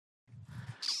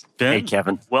Ben, Hey,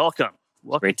 Kevin. welcome.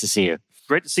 Great to see you.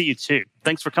 Great to see you too.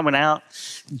 Thanks for coming out,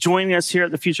 joining us here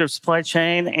at the Future of Supply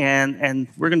Chain, and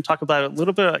we're going to talk about a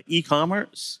little bit of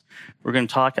e-commerce. We're going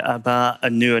to talk about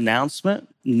a new announcement,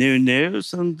 new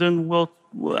news, and then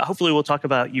hopefully we'll talk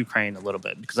about Ukraine a little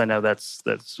bit because I know that's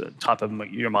top of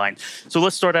your mind. So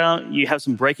let's start out. You have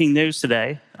some breaking news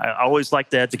today. I always like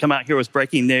to come out here with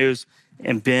breaking news,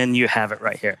 and Ben, you have it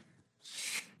right here.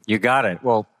 You got it.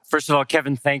 Well, first of all,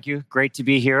 Kevin, thank you. Great to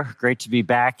be here. Great to be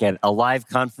back at a live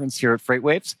conference here at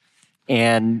FreightWaves.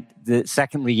 And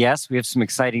secondly, yes, we have some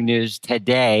exciting news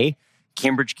today.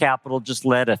 Cambridge Capital just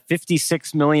led a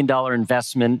 $56 million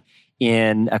investment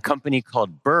in a company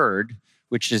called Bird,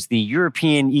 which is the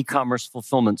European e-commerce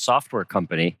fulfillment software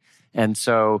company. And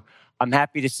so I'm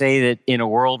happy to say that in a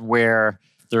world where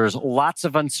there's lots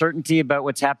of uncertainty about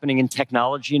what's happening in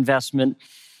technology investment,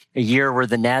 a year where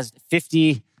the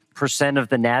 50% of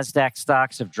the NASDAQ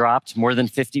stocks have dropped, more than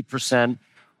 50%.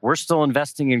 We're still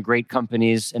investing in great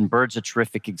companies, and Bird's a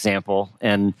terrific example.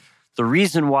 And the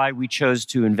reason why we chose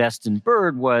to invest in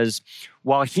Bird was,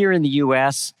 while here in the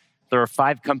U.S., there are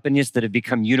 5 companies that have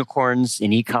become unicorns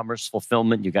in e-commerce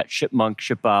fulfillment. You've got ShipMonk,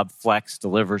 ShipBob, Flex,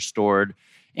 Deliver, Stored.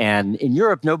 And in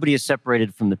Europe, nobody is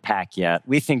separated from the pack yet.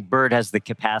 We think Bird has the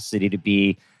capacity to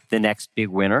be the next big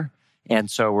winner. And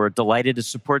so we're delighted to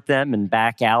support them and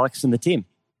back Alex and the team.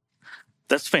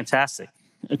 That's fantastic.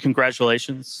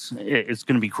 Congratulations. It's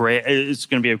going to be great. It's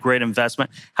going to be a great investment.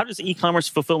 How does e-commerce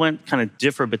fulfillment kind of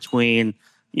differ between,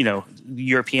 the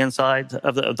European side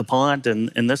of the pond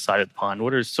and this side of the pond?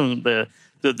 What are some of the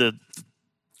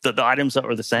items that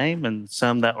are the same and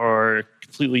some that are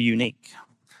completely unique?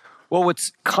 Well,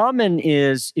 what's common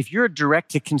is if you're a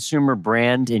direct-to-consumer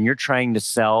brand and you're trying to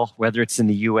sell, whether it's in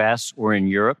the U.S. or in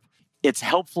Europe, it's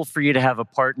helpful for you to have a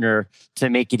partner to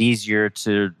make it easier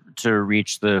to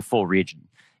reach the full region.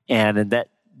 And that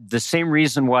the same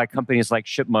reason why companies like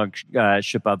ShipMonk,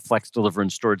 ShipBob, Flex, Deliver,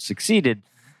 and Stored succeeded,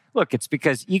 look, it's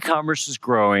because e-commerce is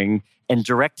growing and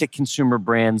direct-to-consumer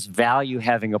brands value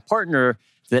having a partner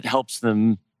that helps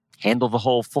them handle the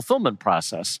whole fulfillment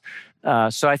process.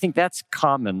 So I think that's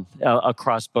common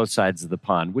across both sides of the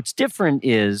pond. What's different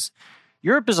is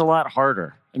Europe is a lot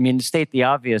harder. I mean, to state the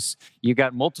obvious, you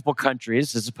got multiple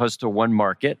countries as opposed to one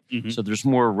market. Mm-hmm. So there's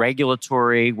more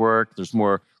regulatory work, there's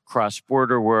more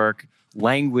cross-border work,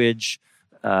 language.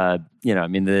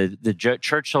 The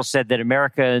Churchill said that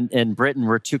America and Britain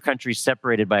were 2 countries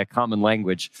separated by a common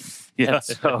language. Yeah.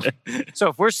 So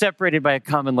if we're separated by a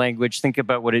common language, think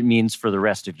about what it means for the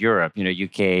rest of Europe.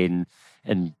 UK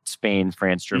and Spain,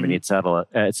 France, Germany,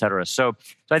 mm-hmm. et cetera. So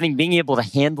I think being able to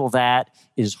handle that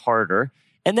is harder.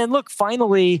 And then look,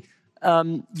 finally,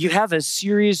 you have a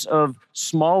series of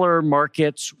smaller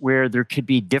markets where there could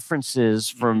be differences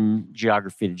from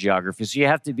geography to geography. So you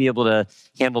have to be able to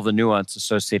handle the nuance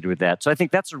associated with that. So I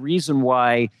think that's a reason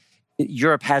why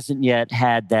Europe hasn't yet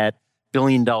had that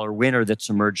billion-dollar winner that's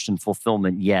emerged in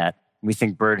fulfillment yet. We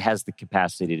think Bird has the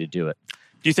capacity to do it.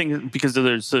 Do you think because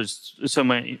there's so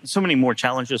many more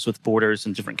challenges with borders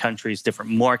in different countries, different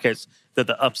markets, that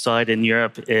the upside in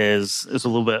Europe is a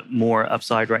little bit more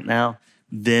upside right now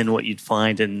than what you'd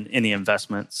find in any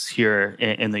investments here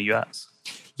in the U.S.?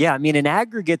 Yeah, I mean, in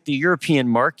aggregate, the European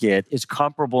market is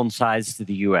comparable in size to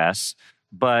the U.S.,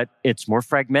 but it's more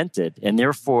fragmented. And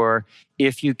therefore,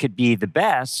 if you could be the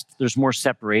best, there's more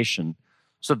separation.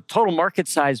 So the total market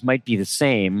size might be the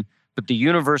same, but the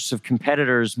universe of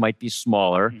competitors might be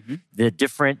smaller.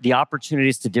 Mm-hmm. The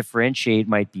opportunities to differentiate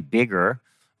might be bigger.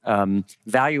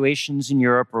 Valuations in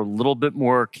Europe are a little bit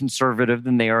more conservative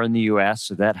than they are in the U.S.,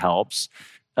 so that helps.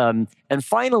 And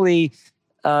finally,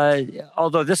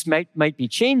 although this might be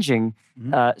changing,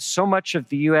 mm-hmm. Mm-hmm. So much of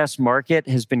the U.S. market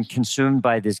has been consumed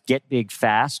by this get big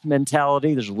fast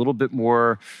mentality. There's a little bit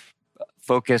more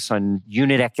focus on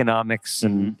unit economics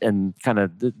and kind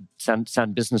of the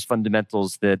sound business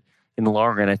fundamentals that in the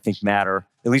long run, I think matter,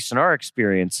 at least in our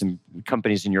experience in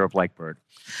companies in Europe like Bird.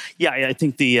 Yeah, I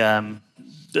think the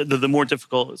more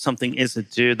difficult something is to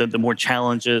do, the more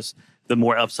challenges, the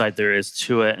more upside there is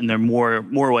to it, and there are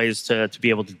more ways to be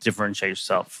able to differentiate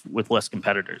yourself with less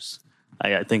competitors.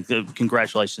 I think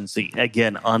congratulations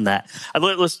again on that.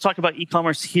 Let's talk about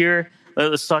e-commerce here.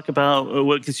 Let's talk about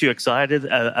what gets you excited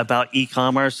about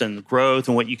e-commerce and growth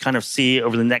and what you kind of see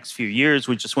over the next few years.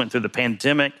 We just went through the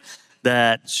pandemic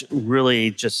that really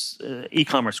just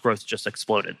e-commerce growth just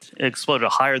exploded. It exploded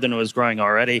higher than it was growing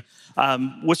already.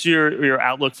 What's your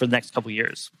outlook for the next couple of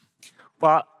years?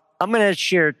 Well, I'm going to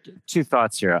share 2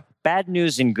 thoughts here. Bad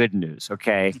news and good news,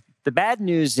 okay? The bad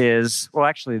news is, well,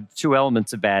 actually, 2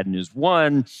 elements of bad news.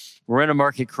 One, we're in a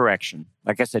market correction.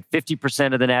 Like I said,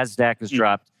 50% of the NASDAQ has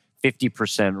dropped.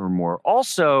 50% or more.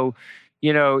 Also,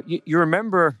 you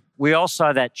remember we all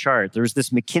saw that chart. There was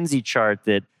this McKinsey chart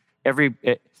that every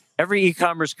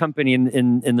e-commerce company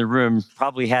in the room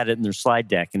probably had it in their slide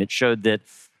deck, and it showed that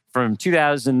from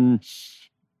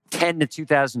 2010 to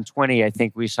 2020, I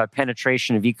think we saw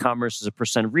penetration of e-commerce as a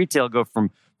percent of retail go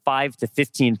from 5 to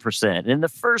 15%. And in the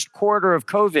first quarter of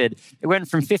COVID, it went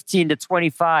from 15 to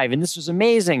 25. And this was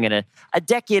amazing. And a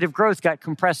decade of growth got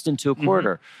compressed into a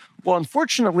quarter. Well,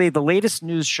 unfortunately, the latest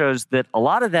news shows that a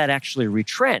lot of that actually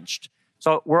retrenched.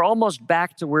 So we're almost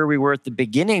back to where we were at the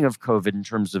beginning of COVID in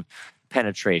terms of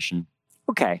penetration.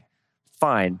 Okay,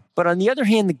 fine. But on the other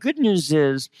hand, the good news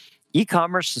is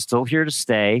e-commerce is still here to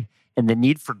stay. And the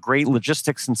need for great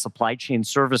logistics and supply chain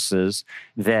services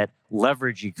that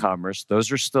leverage e-commerce,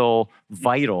 those are still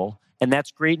vital. And that's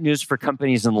great news for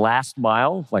companies in last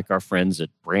mile, like our friends at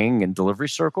Bring and Delivery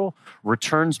Circle,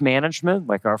 returns management,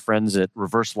 like our friends at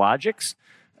Reverse Logics,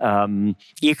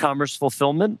 e-commerce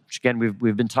fulfillment, which again,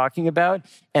 we've been talking about,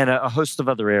 and a host of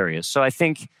other areas. So I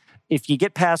think if you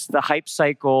get past the hype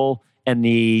cycle and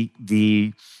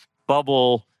the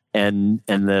bubble and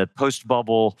the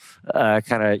post-bubble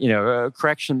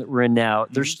correction that we're in now,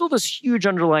 there's still this huge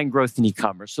underlying growth in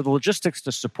e-commerce. So the logistics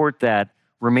to support that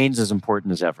remains as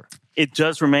important as ever. It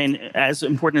does remain as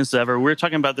important as ever. We were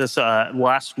talking about this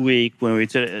last week when we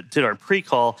did our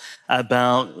pre-call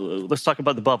about, let's talk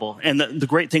about the bubble. And the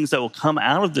great things that will come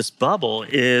out of this bubble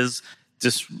is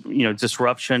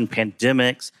disruption,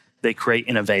 pandemics, they create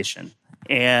innovation.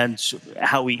 And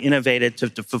how we innovated to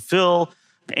fulfill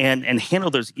and handle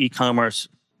those e-commerce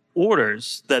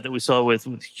orders that we saw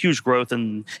with huge growth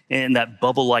in that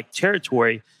bubble-like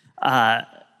territory,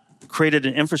 created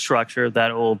an infrastructure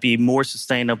that will be more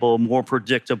sustainable, more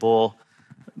predictable,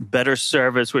 better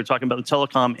service. We were talking about the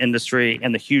telecom industry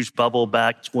and the huge bubble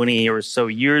back 20 or so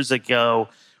years ago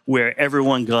where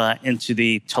everyone got into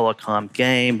the telecom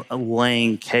game,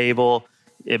 laying cable.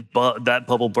 That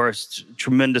bubble burst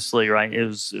tremendously, right? It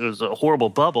was a horrible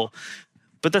bubble.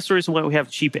 But that's the reason why we have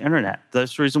cheap internet.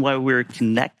 That's the reason why we're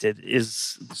connected,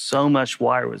 is so much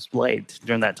wire was laid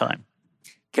during that time.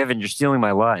 Kevin, you're stealing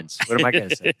my lines. What am I going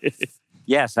to say?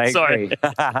 Yes, I agree.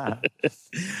 I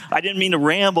didn't mean to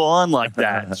ramble on like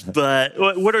that. But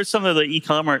what are some of the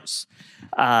e-commerce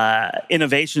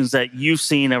innovations that you've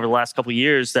seen over the last couple of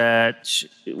years that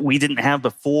we didn't have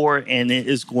before, and it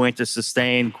is going to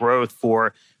sustain growth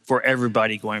for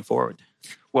everybody going forward?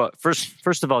 Well,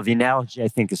 first of all, the analogy I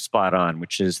think is spot on,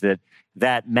 which is that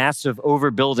massive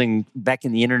overbuilding back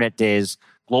in the internet days,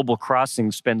 Global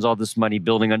Crossing spends all this money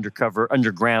building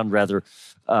underground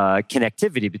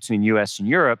connectivity between U.S. and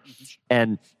Europe.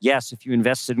 And yes, if you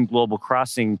invested in Global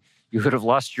Crossing, you would have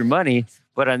lost your money.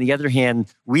 But on the other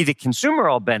hand, we, the consumer,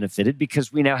 all benefited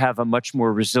because we now have a much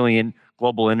more resilient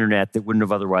global internet that wouldn't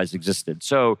have otherwise existed.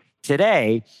 So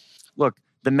today, look,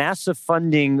 the massive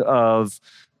funding of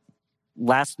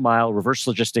last mile, reverse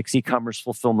logistics, e-commerce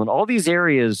fulfillment, all these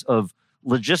areas of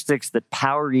logistics that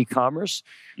power e-commerce,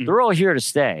 they're all here to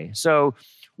stay. So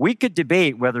we could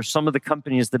debate whether some of the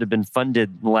companies that have been funded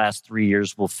in the last 3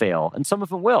 years will fail, and some of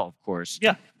them will, of course.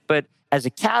 Yeah. But as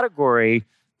a category,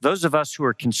 those of us who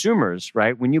are consumers,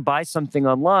 right, when you buy something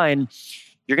online,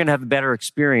 you're going to have a better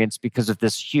experience because of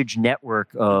this huge network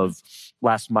of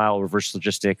last mile, reverse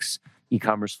logistics,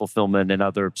 e-commerce fulfillment, and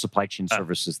other supply chain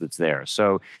services that's there.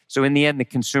 So in the end, the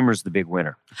consumer is the big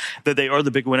winner. That they are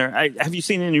the big winner. Have you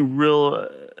seen any real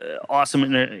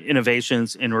awesome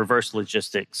innovations in reverse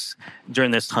logistics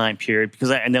during this time period?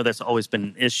 Because I know that's always been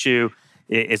an issue.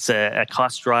 It's a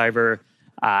cost driver.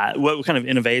 What kind of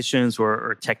innovations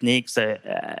or techniques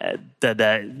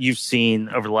that you've seen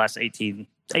over the last 18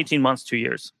 months, 2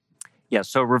 years? Yeah,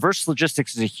 so reverse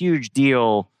logistics is a huge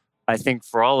deal, I think,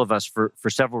 for all of us for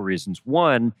several reasons.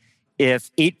 One,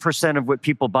 if 8% of what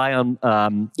people buy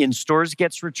in stores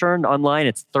gets returned online,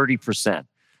 it's 30%.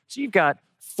 So you've got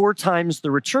 4 times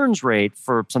the returns rate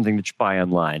for something that you buy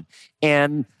online.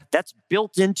 And that's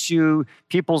built into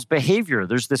people's behavior.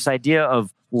 There's this idea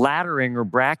of laddering or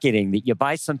bracketing, that you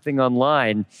buy something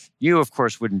online. You, of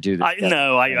course, wouldn't do that.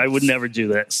 I would never do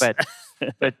this.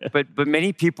 But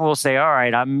many people will say, all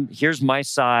right, here's my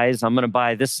size. I'm going to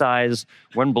buy this size,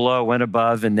 one below, one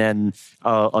above, and then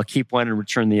I'll keep one and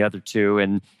return the other 2.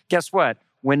 And guess what?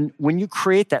 When you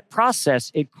create that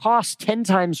process, it costs 10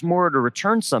 times more to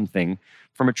return something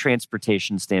from a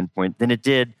transportation standpoint than it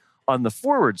did on the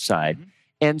forward side. Mm-hmm.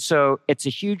 And so it's a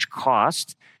huge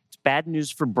cost. It's bad news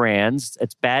for brands.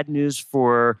 It's bad news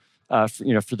for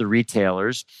the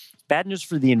retailers. Bad news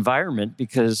for the environment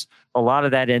because a lot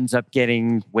of that ends up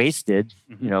getting wasted,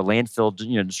 landfill,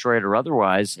 destroyed or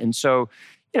otherwise. And so,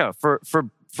 for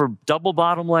for double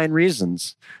bottom line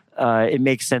reasons, it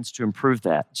makes sense to improve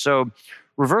that. So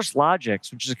Reverse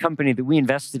Logics, which is a company that we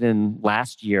invested in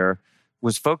last year,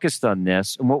 was focused on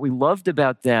this. And what we loved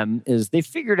about them is they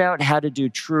figured out how to do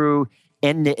true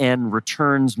end-to-end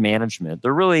returns management.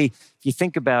 They're really, if you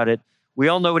think about it, we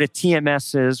all know what a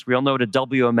TMS is. We all know what a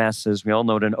WMS is. We all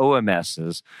know what an OMS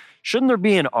is. Shouldn't there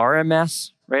be an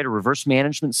RMS, right? A reverse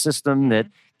management system that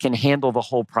can handle the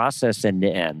whole process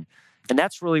end-to-end? And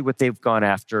that's really what they've gone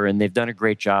after, and they've done a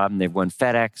great job, and they've won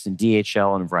FedEx and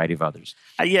DHL and a variety of others.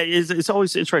 Yeah, it's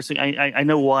always interesting. I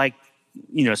know why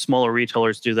smaller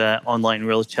retailers do that. Online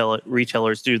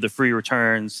retailers do the free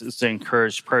returns is to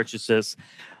encourage purchases.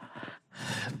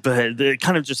 But it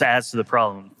kind of just adds to the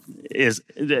problem.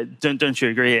 Don't you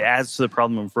agree? It adds to the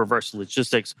problem of reverse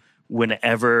logistics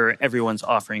whenever everyone's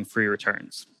offering free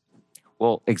returns.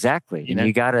 Well, exactly.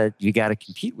 You gotta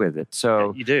compete with it.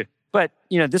 So yeah, you do. But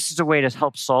this is a way to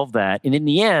help solve that. And in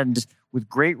the end, with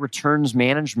great returns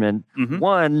management,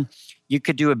 one, you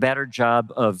could do a better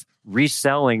job of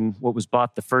reselling what was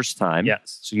bought the first time.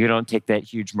 Yes. So you don't take that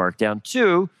huge markdown.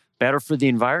 Two, better for the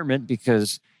environment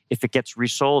because if it gets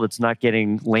resold, it's not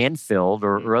getting landfilled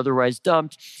or otherwise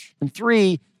dumped. And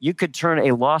three, you could turn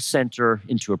a loss center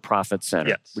into a profit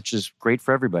center, which is great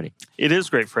for everybody. It is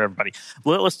great for everybody.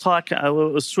 Let's talk.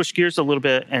 Let's switch gears a little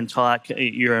bit and talk.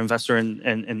 You're an investor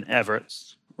in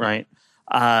Everest, right?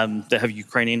 That have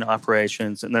Ukrainian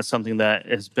operations, and that's something that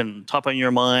has been top on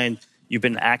your mind. You've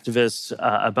been activists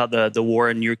about the war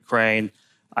in Ukraine.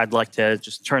 I'd like to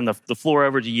just turn the floor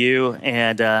over to you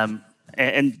and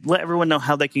let everyone know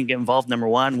how they can get involved. Number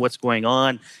one, what's going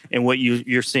on and what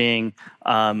you're seeing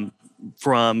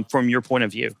from your point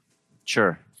of view.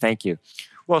 Sure. Thank you.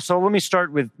 Well, so let me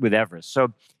start with Everest.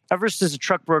 So Everest is a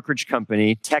truck brokerage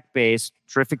company, tech-based,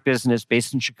 terrific business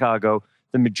based in Chicago.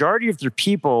 The majority of their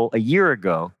people a year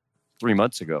ago, 3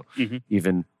 months ago,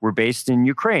 even, were based in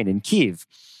Ukraine, in Kyiv.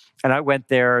 And I went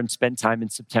there and spent time in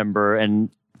September. And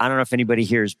I don't know if anybody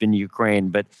here has been to Ukraine,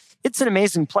 but it's an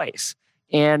amazing place.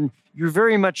 And you're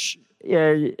very much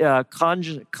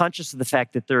conscious of the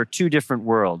fact that there are two different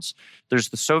worlds. There's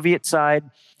the Soviet side,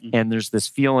 and there's this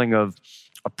feeling of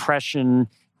oppression,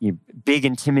 big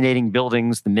intimidating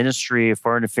buildings, the Ministry of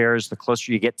Foreign Affairs, the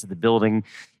closer you get to the building,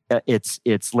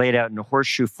 it's laid out in a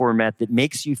horseshoe format that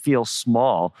makes you feel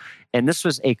small. And this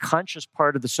was a conscious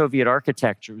part of the Soviet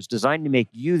architecture. It was designed to make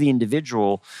you, the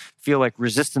individual, feel like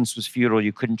resistance was futile.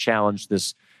 You couldn't challenge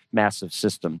this massive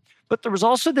system. But there was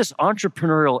also this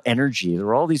entrepreneurial energy. There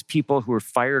were all these people who were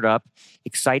fired up,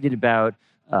 excited about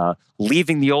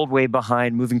leaving the old way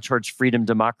behind, moving towards freedom,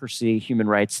 democracy, human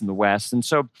rights in the West. And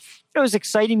so it was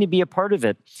exciting to be a part of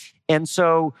it. And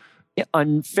so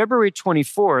on February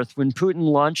 24th, when Putin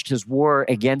launched his war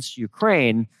against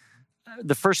Ukraine,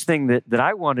 the first thing that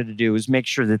I wanted to do was make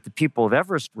sure that the people of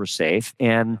Everest were safe.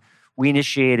 And we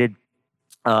initiated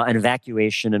an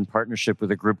evacuation in partnership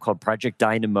with a group called Project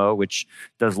Dynamo, which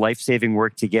does life-saving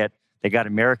work they got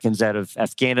Americans out of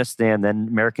Afghanistan, then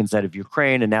Americans out of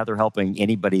Ukraine, and now they're helping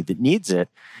anybody that needs it.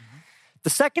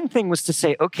 The second thing was to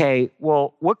say, okay,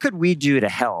 well, what could we do to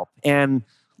help? And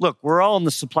look, we're all in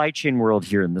the supply chain world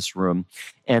here in this room.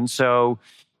 And so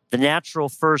the natural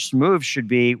first move should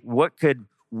be, what could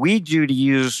we do to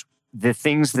use the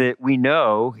things that we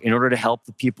know in order to help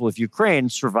the people of Ukraine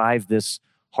survive this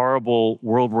horrible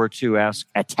World War II-esque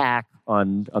attack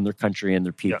on their country and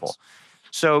their people? Yes.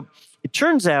 So it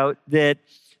turns out that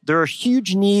there are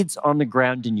huge needs on the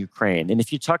ground in Ukraine. And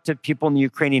if you talk to people in the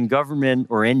Ukrainian government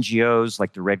or NGOs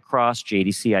like the Red Cross,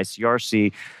 JDC,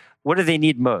 ICRC, what do they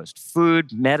need most?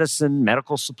 Food, medicine,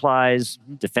 medical supplies,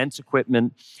 defense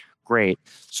equipment. Great.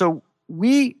 So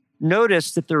we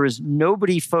noticed that there was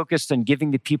nobody focused on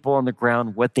giving the people on the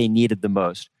ground what they needed the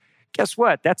most. Guess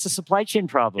what? That's a supply chain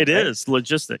problem. It is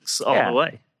logistics all the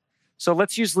way. So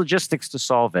let's use logistics to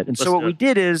solve it. And so what we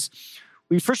did is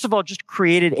we first of all just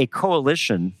created a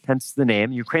coalition, hence the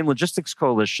name, Ukraine Logistics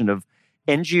Coalition, of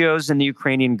NGOs and the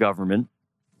Ukrainian government,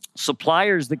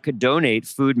 suppliers that could donate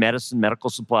food, medicine, medical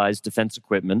supplies, defense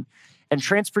equipment, and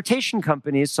transportation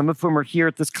companies, some of whom are here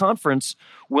at this conference,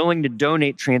 willing to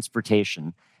donate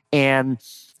transportation. And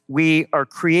we are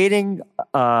creating,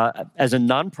 as a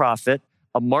nonprofit,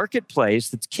 a marketplace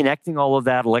that's connecting all of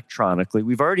that electronically.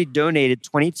 We've already donated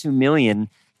 $22 million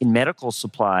in medical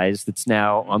supplies that's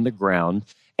now on the ground,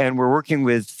 and we're working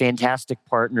with fantastic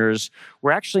partners.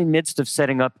 We're actually in the midst of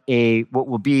setting up what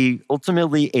will be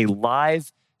ultimately a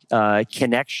live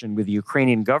connection with the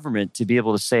Ukrainian government to be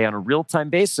able to say on a real-time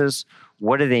basis,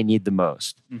 what do they need the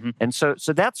most? And so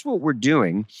that's what we're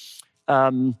doing.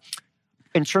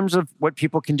 in terms of what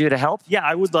people can do to help? Yeah,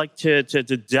 I would like to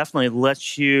definitely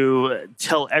let you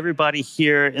tell everybody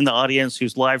here in the audience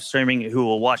who's live streaming, who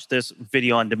will watch this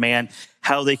video on demand,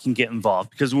 how they can get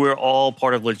involved. Because we're all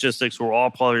part of logistics. We're all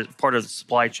part of the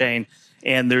supply chain.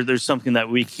 And there's something that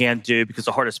we can't do because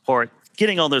the hardest part,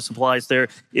 getting all those supplies there,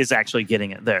 is actually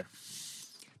getting it there.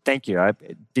 Thank you. I'd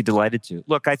be delighted to.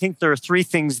 Look, I think there are three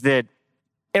things that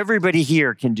everybody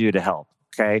here can do to help,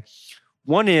 okay?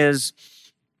 One is,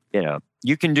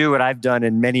 you can do what I've done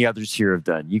and many others here have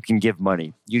done. You can give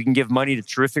money. You can give money to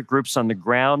terrific groups on the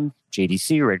ground,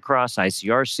 JDC, Red Cross,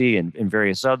 ICRC, and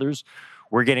various others.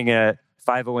 We're getting a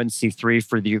 501c3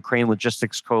 for the Ukraine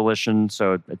Logistics Coalition,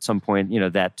 so at some point,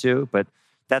 that too. But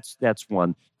that's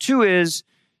one. Two is,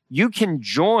 you can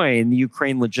join the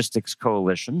Ukraine Logistics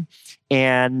Coalition,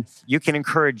 and you can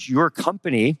encourage your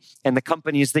company and the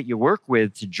companies that you work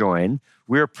with to join.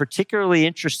 We're particularly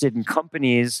interested in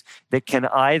companies that can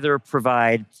either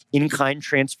provide in-kind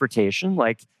transportation,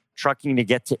 like trucking to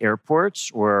get to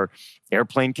airports, or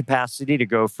airplane capacity to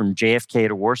go from JFK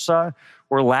to Warsaw,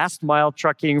 or last-mile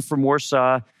trucking from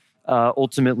Warsaw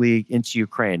ultimately into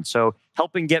Ukraine. So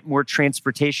helping get more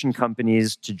transportation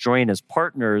companies to join as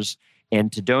partners and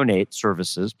to donate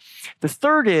services. The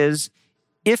third is,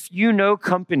 if you know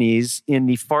companies in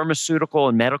the pharmaceutical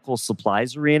and medical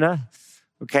supplies arena,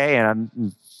 okay,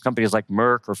 and companies like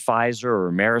Merck or Pfizer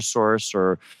or Amerisource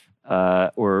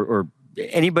or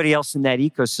anybody else in that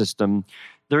ecosystem,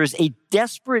 there is a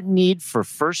desperate need for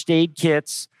first aid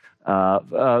kits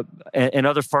and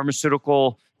other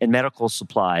pharmaceutical and medical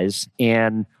supplies.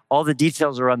 And all the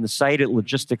details are on the site at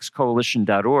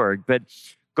logisticscoalition.org. But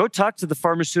go talk to the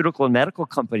pharmaceutical and medical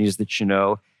companies that you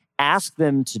know. Ask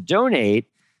them to donate.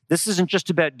 This isn't just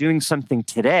about doing something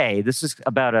today. This is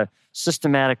about a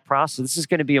systematic process. This is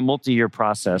going to be a multi-year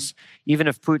process. Even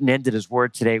if Putin ended his war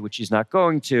today, which he's not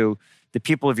going to, the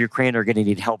people of Ukraine are going to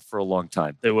need help for a long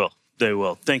time. They will. They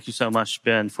will. Thank you so much,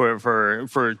 Ben,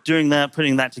 for doing that,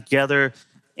 putting that together.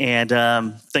 And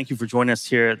thank you for joining us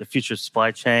here at the Future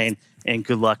Supply Chain. And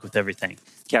good luck with everything.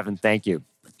 Kevin, thank you.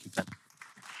 Thank you, Ben.